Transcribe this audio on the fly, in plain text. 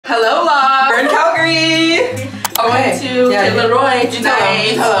Hello, vlog! We're in Calgary! Going to Kid Laroi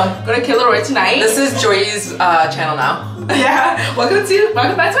tonight. Tell them. Go to Kid Laroi tonight. This is Joy's channel now. Yeah, welcome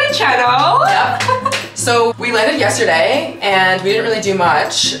back to my channel. Yeah. So we landed yesterday and we didn't really do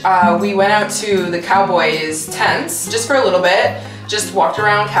much. We went out to the Cowboys tents just for a little bit. Just walked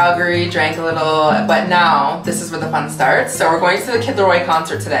around Calgary, drank a little, but now this is where the fun starts. So we're going to the Kid Laroi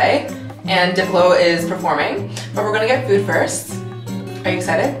concert today and Diplo is performing, but we're gonna get food first. Are you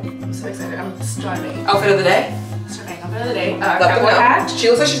excited? I'm so excited, I'm starving. Outfit of the day? Outfit of the day. Cowboy hat. She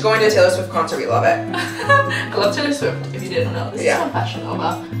looks like she's going to a Taylor Swift concert, we love it. I love Taylor Swift, if you didn't know. This is from Fashion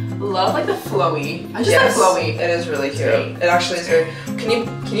Nova. Love like the flowy. I just like flowy. It is really cute. It actually is very.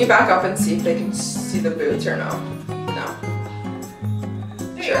 Can you back up and see if they can see the boots or no? No.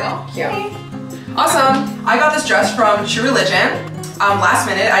 There you go. Cute. Okay. Awesome. I got this dress from True Religion. Last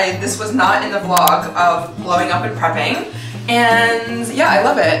minute. This was not in the vlog of blowing up and prepping. And yeah, I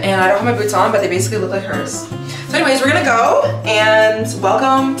love it. And I don't have my boots on, but they basically look like hers. So anyways, we're gonna go and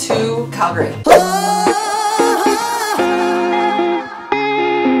welcome to Calgary.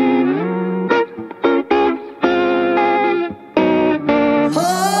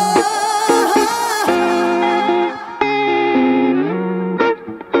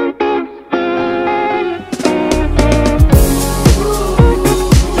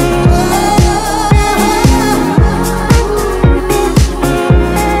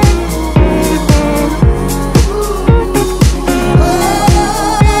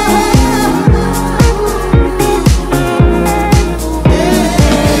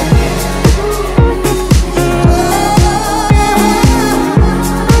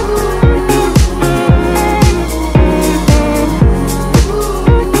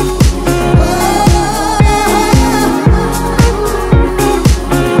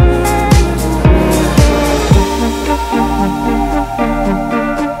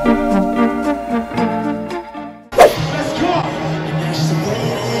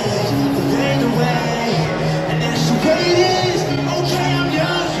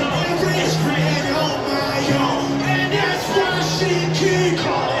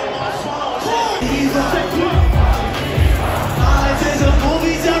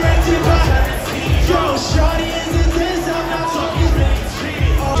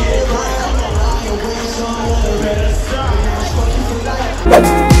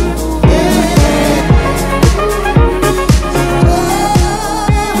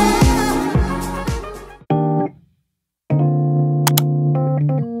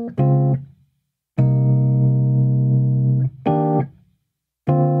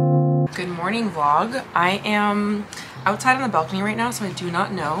 Good morning vlog. I am outside on the balcony right now, so I do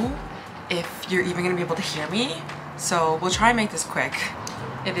not know if you're even gonna be able to hear me. So we'll try and make this quick.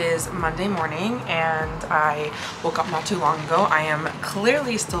 It is Monday morning and I woke up not too long ago. I am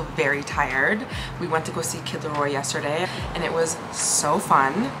clearly still very tired. We went to go see Kid Laroi yesterday and it was so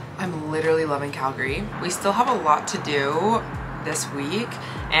fun. I'm literally loving Calgary. We still have a lot to do this week,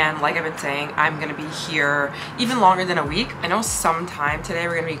 and like I've been saying, I'm gonna be here even longer than a week. I know sometime today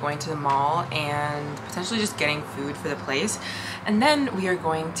we're gonna be going to the mall and potentially just getting food for the place, and then we are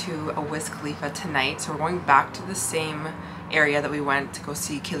going to a Wiz Khalifa tonight, so we're going back to the same area that we went to go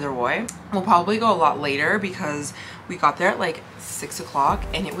see Kid Laroi. We'll probably go a lot later because we got there at like 6 o'clock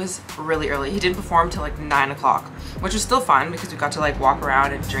and it was really early. He didn't perform till like 9 o'clock, which was still fun because we got to like walk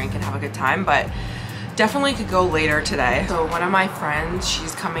around and drink and have a good time, but definitely could go later today. So one of my friends,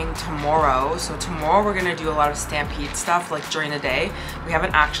 she's coming tomorrow. So tomorrow we're gonna do a lot of Stampede stuff like during the day. We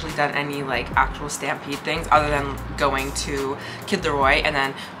haven't actually done any like actual Stampede things other than going to Kid Laroi, and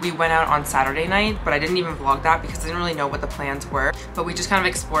then we went out on Saturday night, but I didn't even vlog that because I didn't really know what the plans were. But we just kind of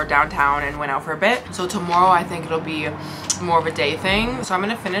explored downtown and went out for a bit. So tomorrow I think it'll be more of a day thing. So I'm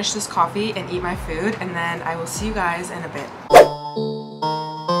gonna finish this coffee and eat my food, and then I will see you guys in a bit.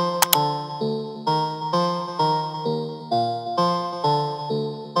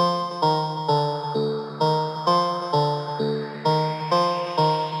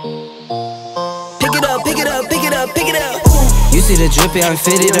 You see the drip, yeah, I'm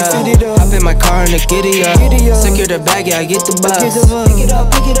fitted up. Hop in my car and the giddy up. Secure the bag, yeah, I get the bus. Pick it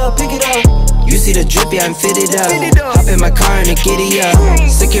up, pick it up, pick it up. You see the drip, yeah, I'm fitted up. Hop in my car and the giddy up.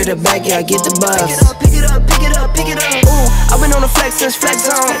 Secure the bag, yeah, I get the bus. Pick it up, pick it up, pick it up. Ooh, I've been on the flex since flex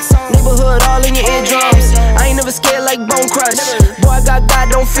zone. Neighborhood all in your eardrums. I ain't never scared like Bone Crush. Boy, I got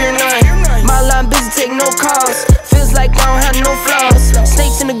God, don't fear none. My line busy, take no calls. Feels like I don't have no flaws.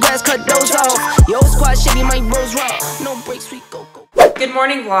 Snakes in the grass, cut those off. Yo, squad shady, my bros raw. No breaks, we go, go. Good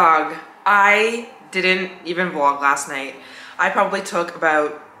morning vlog. I didn't even vlog last night. I probably took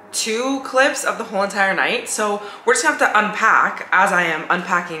about 2 clips of the whole entire night. So we're just gonna have to unpack as I am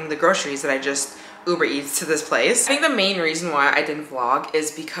unpacking the groceries that I just Uber Eats to this place. I think the main reason why I didn't vlog is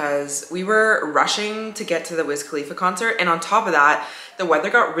because we were rushing to get to the Wiz Khalifa concert, and on top of that, the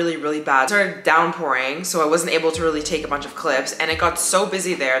weather got really bad. It started downpouring, so I wasn't able to really take a bunch of clips, and it got so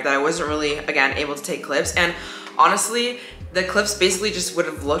busy there that I wasn't really, again, able to take clips. And honestly, the clips basically just would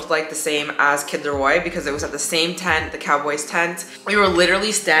have looked like the same as Kid Laroi because it was at the same tent, the Cowboys tent. We were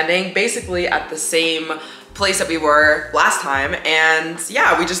literally standing basically at the same place that we were last time, and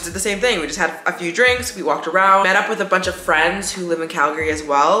yeah, we just did the same thing. We just had a few drinks, we walked around, met up with a bunch of friends who live in Calgary as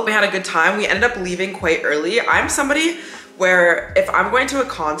well. We had a good time. We ended up leaving quite early. I'm somebody where if I'm going to a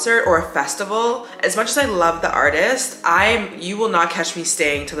concert or a festival, as much as I love the artist, you will not catch me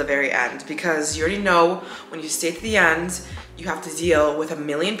staying till the very end, because you already know when you stay to the end, you have to deal with a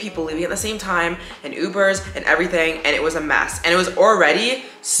million people leaving at the same time and Ubers and everything, and it was a mess. And it was already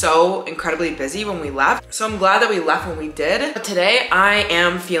so incredibly busy when we left. So I'm glad that we left when we did. But today I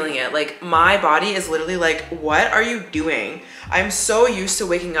am feeling it. Like, my body is literally like, what are you doing? I'm so used to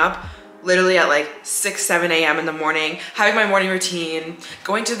waking up literally at like 6, 7 a.m. in the morning, having my morning routine,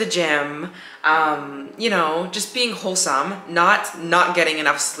 going to the gym, you know, just being wholesome, not getting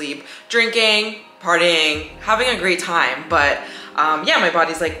enough sleep, drinking, partying, having a great time. But yeah, my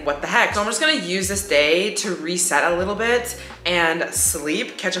body's like, what the heck? So I'm just gonna use this day to reset a little bit and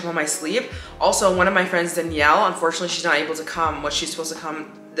sleep, catch up on my sleep. Also, one of my friends, Danielle, unfortunately she's not able to come, she's supposed to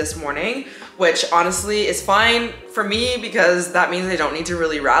come this morning, which honestly is fine for me because that means I don't need to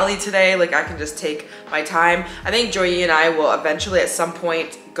really rally today. Like, I can just take my time. I think Joey and I will eventually at some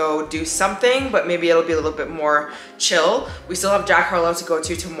point go do something, but maybe it'll be a little bit more chill. We still have Jack Harlow to go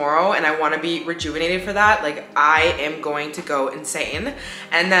to tomorrow, and I want to be rejuvenated for that. Like, I am going to go insane.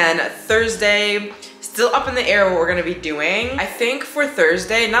 And then Thursday, still up in the air what we're gonna be doing. I think for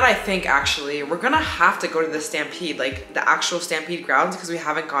Thursday, not I think actually, we're gonna have to go to the Stampede, like the actual Stampede grounds, because we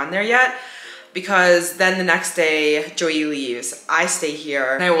haven't gone there yet. Because then the next day, Joey leaves, I stay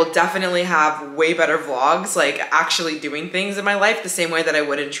here, and I will definitely have way better vlogs, like actually doing things in my life the same way that I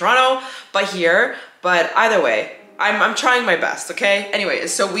would in Toronto, but here. But either way, I'm trying my best, okay?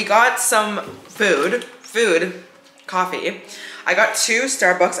 Anyways, so we got some coffee. I got 2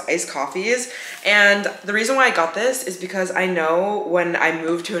 Starbucks iced coffees, and the reason why I got this is because I know when I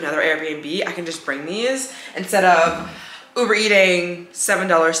move to another Airbnb, I can just bring these instead of Uber eating $7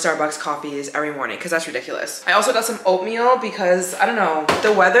 Starbucks coffees every morning, because that's ridiculous. I also got some oatmeal because, I don't know,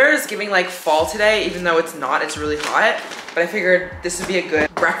 the weather is giving like fall today, even though it's not, it's really hot. But I figured this would be a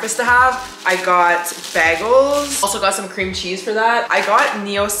good breakfast to have. I got bagels, also got some cream cheese for that. I got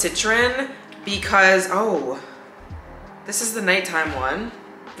Neo Citron because, oh, this is the nighttime one.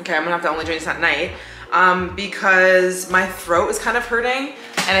 Okay, I'm gonna have to only drink this at night because my throat is kind of hurting,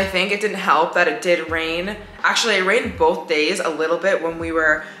 and I think it didn't help that it did rain. Actually, it rained both days a little bit when we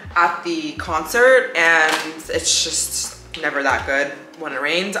were at the concert, and it's just never that good when it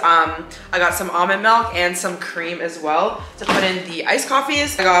rains. I got some almond milk and some cream as well to put in the iced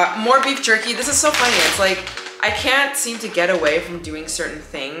coffees. I got more beef jerky. This is so funny. It's like, I can't seem to get away from doing certain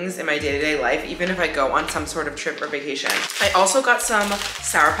things in my day-to-day life, even if I go on some sort of trip or vacation. I also got some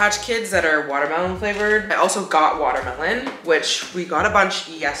Sour Patch Kids that are watermelon flavored. I also got watermelon, which we got a bunch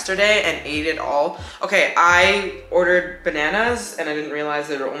yesterday and ate it all. Okay, I ordered bananas and I didn't realize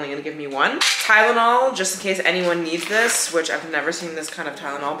they were only gonna give me 1. Tylenol, just in case anyone needs this, which I've never seen this kind of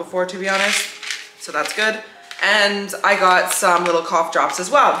Tylenol before, to be honest. So that's good. And I got some little cough drops as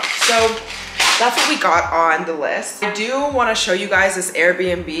well. So that's what we got on the list. I do want to show you guys this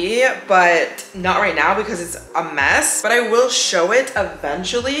Airbnb, but not right now because it's a mess. But I will show it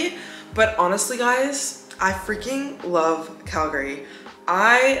eventually. But honestly, guys, I freaking love Calgary.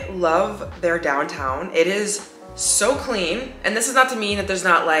 I love their downtown. It is so clean. And this is not to mean that there's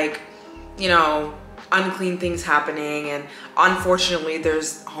not, like, you know, unclean things happening, and unfortunately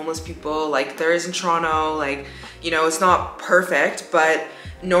there's homeless people like there is in Toronto. Like, you know, it's not perfect, but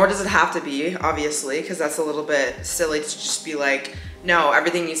nor does it have to be, obviously, because that's a little bit silly to just be like, no,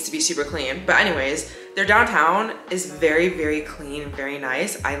 everything needs to be super clean. But anyways, their downtown is very, very clean, very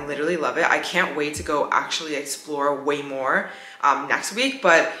nice. I literally love it. I can't wait to go actually explore way more next week,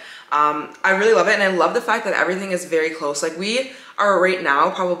 but I really love it. And I love the fact that everything is very close. Like, we are right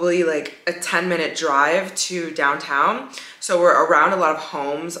now probably like a 10-minute drive to downtown. So we're around a lot of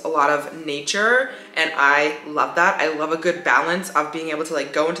homes, a lot of nature, and I love that. I love a good balance of being able to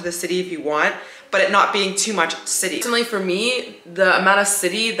like go into the city if you want, but it not being too much city. Personally, for me, the amount of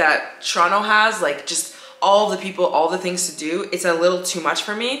city that Toronto has, like just all the people, all the things to do, it's a little too much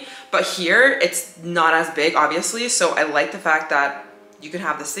for me. But here, it's not as big, obviously. So I like the fact that You can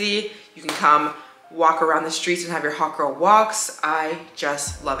have the city, you can come walk around the streets and have your hot girl walks. I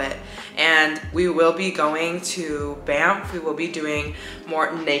just love it. And we will be going to Banff. We will be doing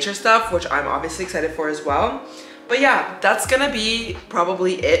more nature stuff, which I'm obviously excited for as well. But yeah, that's gonna be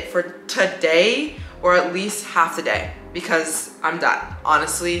probably it for today, or at least half the day, because I'm done.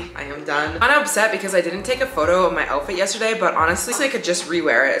 Honestly, I am done. I'm upset because I didn't take a photo of my outfit yesterday, but honestly, I could just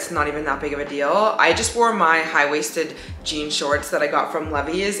rewear it. It's not even that big of a deal. I just wore my high-waisted jean shorts that I got from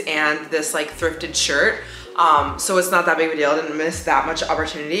Levi's and this like thrifted shirt. So it's not that big of a deal. I didn't miss that much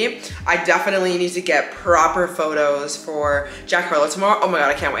opportunity. I definitely need to get proper photos for Jack Harlow tomorrow. Oh my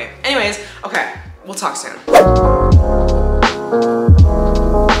God, I can't wait. Anyways, okay, we'll talk soon.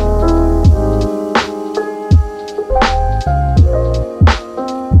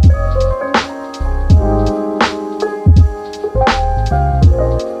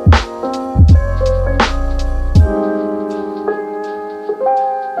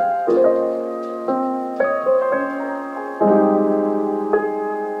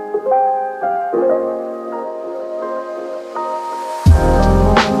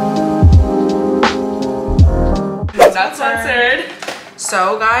 Not sponsored.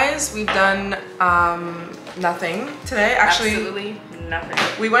 So guys, we've done nothing today. Actually, absolutely nothing.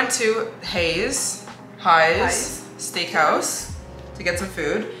 We went to High's Steakhouse to get some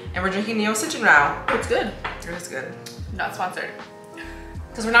food, and we're drinking Neo Citron now. It's good. It is good. Not sponsored.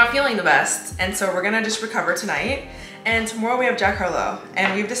 Because we're not feeling the best, and so we're gonna just recover tonight. And tomorrow we have Jack Harlow,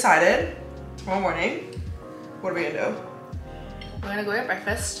 and we've decided tomorrow morning, what are we gonna do? We're gonna go get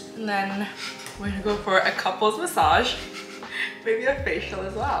breakfast, and then we're gonna go for a couples massage, maybe a facial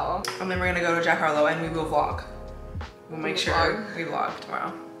as well. And then we're gonna go to Jack Harlow and we will vlog. We'll make sure we vlog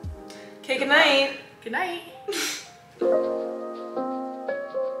tomorrow. Okay, good night. Good night.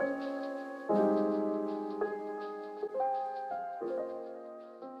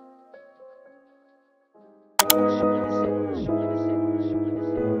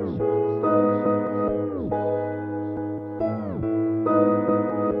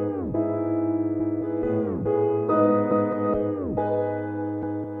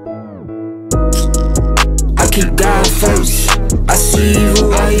 Keep God first. I see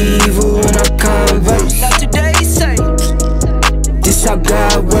evil when I converse. Not today, say. This how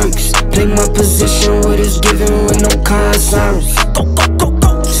God works. Play my position, what is given with no concerns. Go, go, go,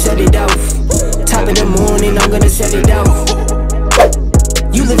 go. Set it off. Top of the morning, I'm gonna set it off.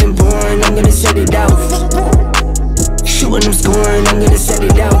 You living boring, I'm gonna set it off. Shooting, I'm scoring, I'm gonna set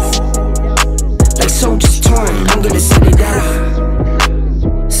it off. Like soldiers torn, I'm gonna set it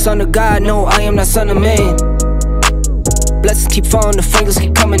off. Son of God, no, I am not son of man. Blessings keep falling, the fingers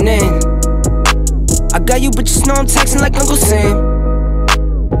keep coming in. I got you, but just know I'm texting like Uncle Sam.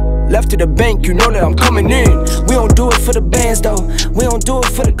 Left to the bank, you know that I'm coming in. We don't do it for the bands though, we don't do it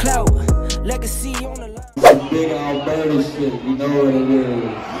for the clout. Legacy on the line. Big Alberta shit, you know what it is.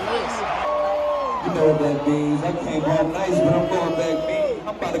 You know what that means. I came home nice, but I'm going back mean.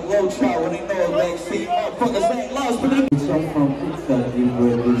 I'm about to glow trot when they know a backseat. Motherfuckers ain't lost, but I'm from Kentucky,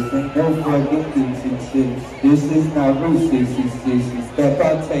 where this ain't no fucking shit. This is not Route 66. Step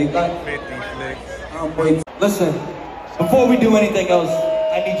out, take like 50 flicks. I'm waiting. Listen, before we do anything else,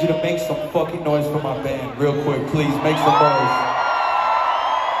 I need you to make some fucking noise for my band, real quick, please. Make some noise.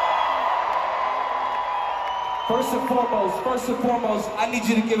 First and foremost, I need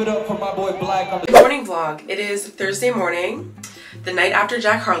you to give it up for my boy Black on the Good morning vlog. It is Thursday morning, the night after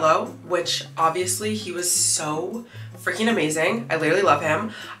Jack Harlow, which obviously he was so freaking amazing. I literally love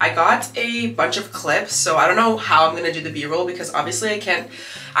him. I got a bunch of clips, so I don't know how I'm gonna do the B-roll because obviously I can't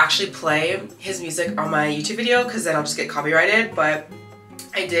actually play his music on my YouTube video because then I'll just get copyrighted, but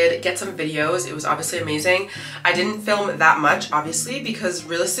I did get some videos. It was obviously amazing. I didn't film that much, obviously, because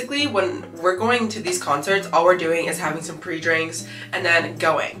realistically, when we're going to these concerts, all we're doing is having some pre-drinks and then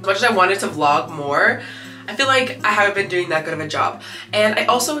going. As much as I wanted to vlog more, I feel like I haven't been doing that good of a job. And I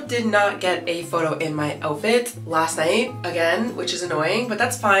also did not get a photo in my outfit last night, again, which is annoying, but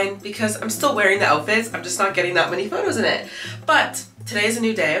that's fine because I'm still wearing the outfits. I'm just not getting that many photos in it. But today is a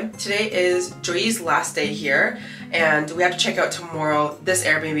new day. Today is Joey's last day here, and we have to check out tomorrow, this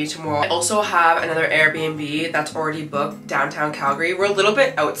Airbnb tomorrow. I also have another Airbnb that's already booked downtown Calgary. We're a little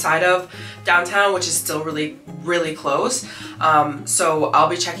bit outside of downtown, which is still really close. So I'll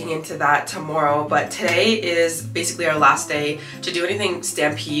be checking into that tomorrow, but today is basically our last day to do anything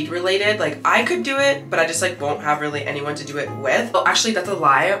Stampede related. Like, I could do it, but I just like won't have really anyone to do it with. Well, actually that's a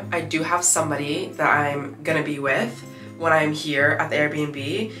lie. I do have somebody that I'm gonna be with when I'm here at the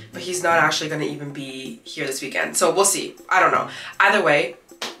Airbnb, but he's not actually gonna even be here this weekend. So we'll see, I don't know. Either way,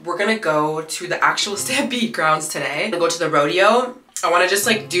 we're gonna go to the actual Stampede grounds today. We'll go to the rodeo I want to just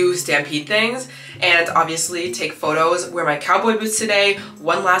like do Stampede things and obviously take photos, wear my cowboy boots today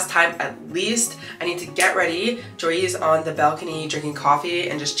one last time at least. I need to get ready. Joey is on the balcony drinking coffee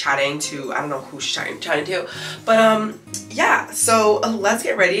and just chatting to, I don't know who she's chatting to. But yeah, so let's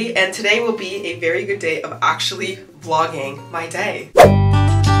get ready, and today will be a very good day of actually vlogging my day.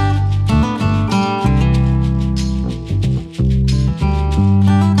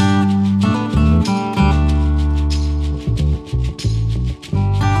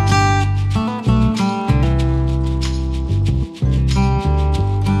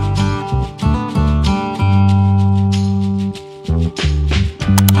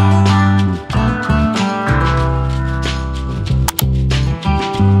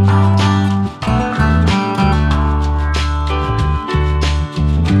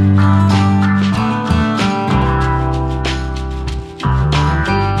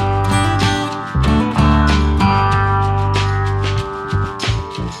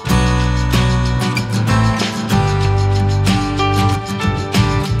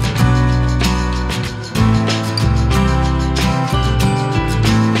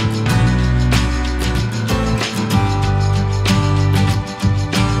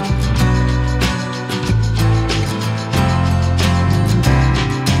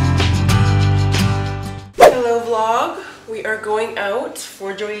 We are going out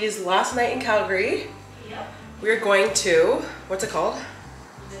for Joey's last night in Calgary. Yep. We are going to, what's it called?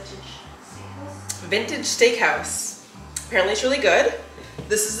 Vintage Steakhouse. Apparently it's really good.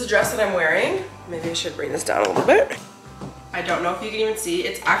 This is the dress that I'm wearing. Maybe I should bring this down a little bit. I don't know if you can even see.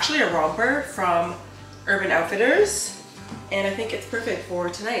 It's actually a romper from Urban Outfitters, and I think it's perfect for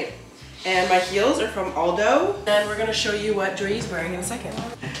tonight. And my heels are from Aldo, and we're gonna show you what Joey's wearing in a second.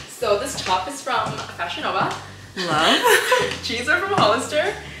 So this top is from Fashion Nova. Love. Jeans are from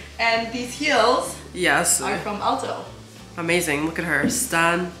Hollister, and these heels are from Aldo. Amazing, look at her,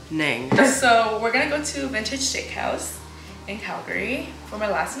 stunning. So we're gonna go to Vintage Steakhouse in Calgary for my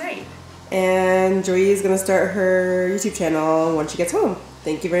last night. And Joey is gonna start her YouTube channel once she gets home.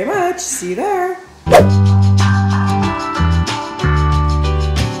 Thank you very much, see you there.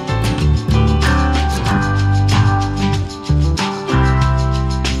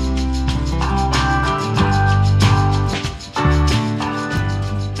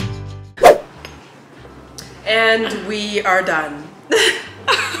 And we are done.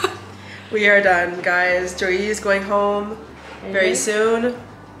 We are done, guys. Joey is going home very soon.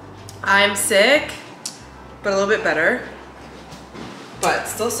 I'm sick, but a little bit better. But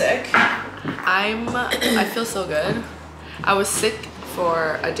still sick. I feel so good. I was sick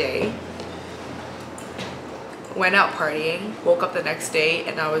for a day. Went out partying, woke up the next day,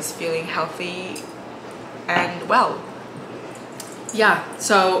 and I was feeling healthy and well. Yeah,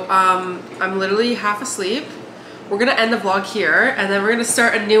 so I'm literally half asleep. We're gonna end the vlog here, and then we're gonna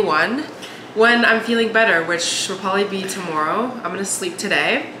start a new one when I'm feeling better, which will probably be tomorrow. I'm gonna sleep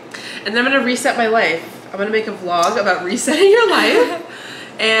today, and then I'm gonna reset my life. I'm gonna make a vlog about resetting your life,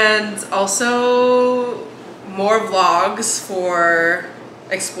 and also more vlogs for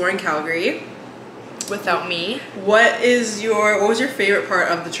exploring Calgary. Without me. What was your favorite part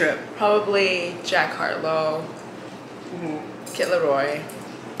of the trip? Probably Jack Harlow, Kid Laroi.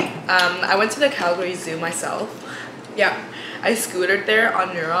 I went to the Calgary Zoo myself. Yeah, I scootered there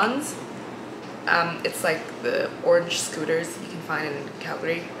on Neurons. It's like the orange scooters you can find in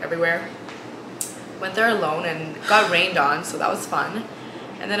Calgary everywhere. Went there alone and got rained on, so that was fun.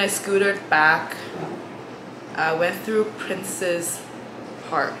 And then I scootered back. Went through Prince's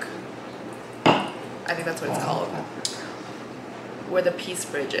Park. I think that's what it's called. Where the Peace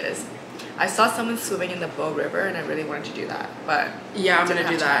Bridge is. I saw someone swimming in the Bow River and I really wanted to do that, but yeah, I'm gonna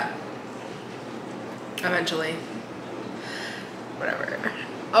do that eventually. Whatever.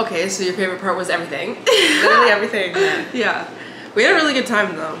 Okay, so your favorite part was everything. Literally everything. Yeah. We had a really good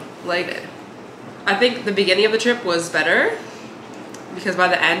time though. Like, I think the beginning of the trip was better because by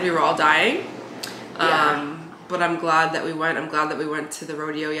the end we were all dying. Yeah. But I'm glad that we went. I'm glad that we went to the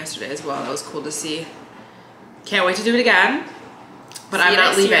rodeo yesterday as well. That was cool to see. Can't wait to do it again. But I'm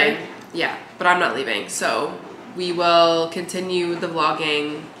not leaving. Yeah, but I'm not leaving. So we will continue the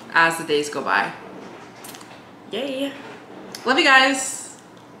vlogging as the days go by. Yay. Love you guys.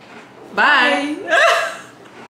 Bye.